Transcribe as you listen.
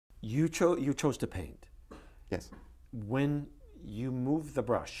You chose to paint. Yes. When you move the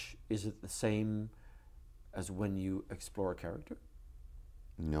brush, is it the same as when you explore a character?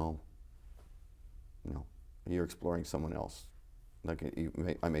 No. No. You're exploring someone else. Like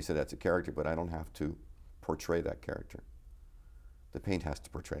I may say that's a character, but I don't have to portray that character. The paint has to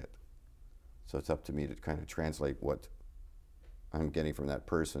portray it. So it's up to me to kind of translate what I'm getting from that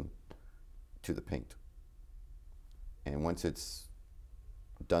person to the paint. And once it's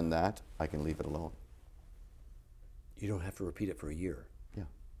done that, I can leave it alone. You don't have to repeat it for a year. Yeah.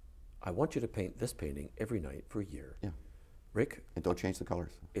 I want you to paint this painting every night for a year. Yeah. Rick? And don't change the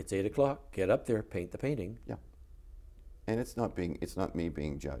colors. It's 8 o'clock. Get up there, paint the painting. Yeah. And it's not me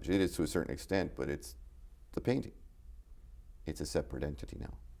being judged. It is to a certain extent, but it's the painting. It's a separate entity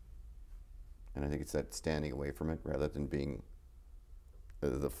now. And I think it's that standing away from it rather than being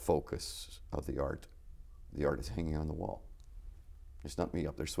the focus of the art. The art is hanging on the wall. It's not me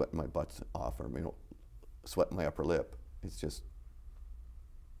up there sweating my butt off or sweating my upper lip. It's just,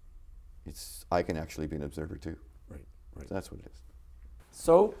 I can actually be an observer too. Right, right. So that's what it is.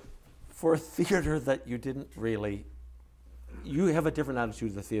 So, for theater that you didn't really, you have a different attitude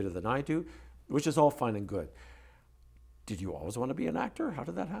to the theater than I do, which is all fine and good. Did you always want to be an actor? How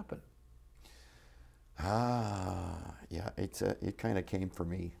did that happen? Yeah, it kind of came for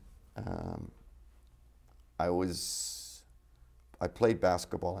me. I played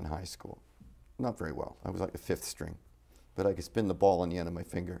basketball in high school. Not very well. I was like the 5th string. But I could spin the ball on the end of my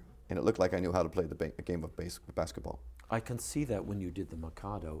finger, and it looked like I knew how to play a game of basketball. I can see that when you did the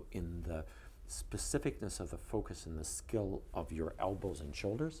Mikado in the specificness of the focus and the skill of your elbows and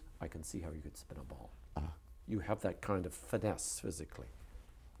shoulders. I can see how you could spin a ball. You have that kind of finesse physically.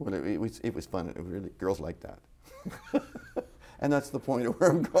 Well, it was fun. It was really, girls like that. And that's the point of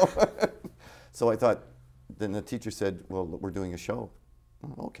where I'm going. So I thought, then the teacher said, well, we're doing a show.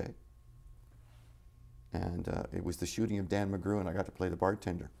 Oh, okay. And it was the shooting of Dan McGrew, and I got to play the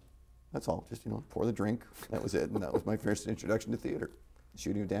bartender. That's all, just, pour the drink. That was it, and that was my first introduction to theater, the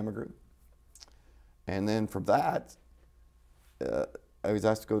shooting of Dan McGrew. And then from that, I was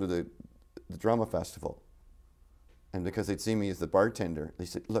asked to go to the drama festival. And because they'd seen me as the bartender, they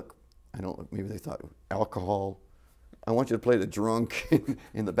said, look, maybe they thought alcohol. I want you to play the drunk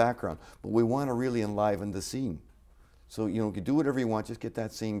in the background, but we want to really enliven the scene. So, you can do whatever you want, just get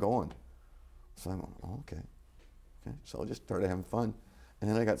that scene going. So I'm like, oh, okay. So I just started having fun. And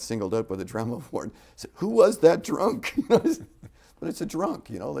then I got singled out by the drama board. Said, who was that drunk? But it's a drunk,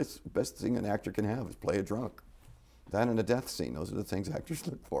 that's the best thing an actor can have is play a drunk. That and a death scene, those are the things actors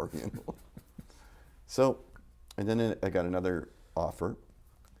look for, So, and then I got another offer,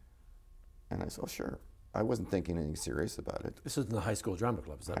 and I said, oh, sure. I wasn't thinking anything serious about it. This is in the high school drama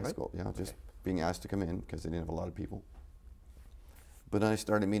club, is that right? High school, yeah, just being asked to come in because they didn't have a lot of people. But then I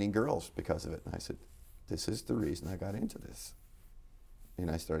started meeting girls because of it, and I said, this is the reason I got into this. And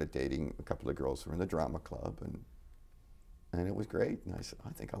I started dating a couple of girls who were in the drama club, and it was great. And I said,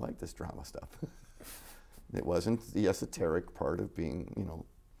 I think I like this drama stuff. It wasn't the esoteric part of being,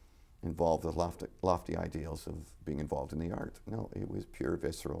 involved with lofty ideals of being involved in the art. No, it was pure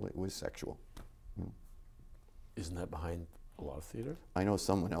visceral, it was sexual. Isn't that behind a lot of theater? I know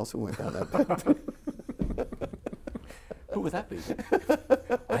someone else who went down that path. Who would that be?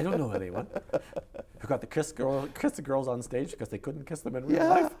 I don't know anyone who got the kiss the girls on stage because they couldn't kiss them in real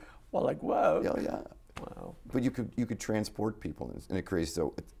life. Well, like, whoa. Yeah. Wow. But you could transport people in a crazy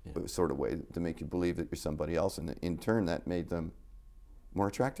sort of way to make you believe that you're somebody else, and in turn that made them more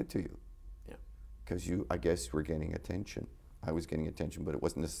attracted to you. Yeah. Because I guess, were getting attention. I was getting attention, but it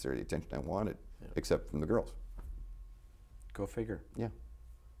wasn't necessarily the attention I wanted, except from the girls. Go figure. Yeah.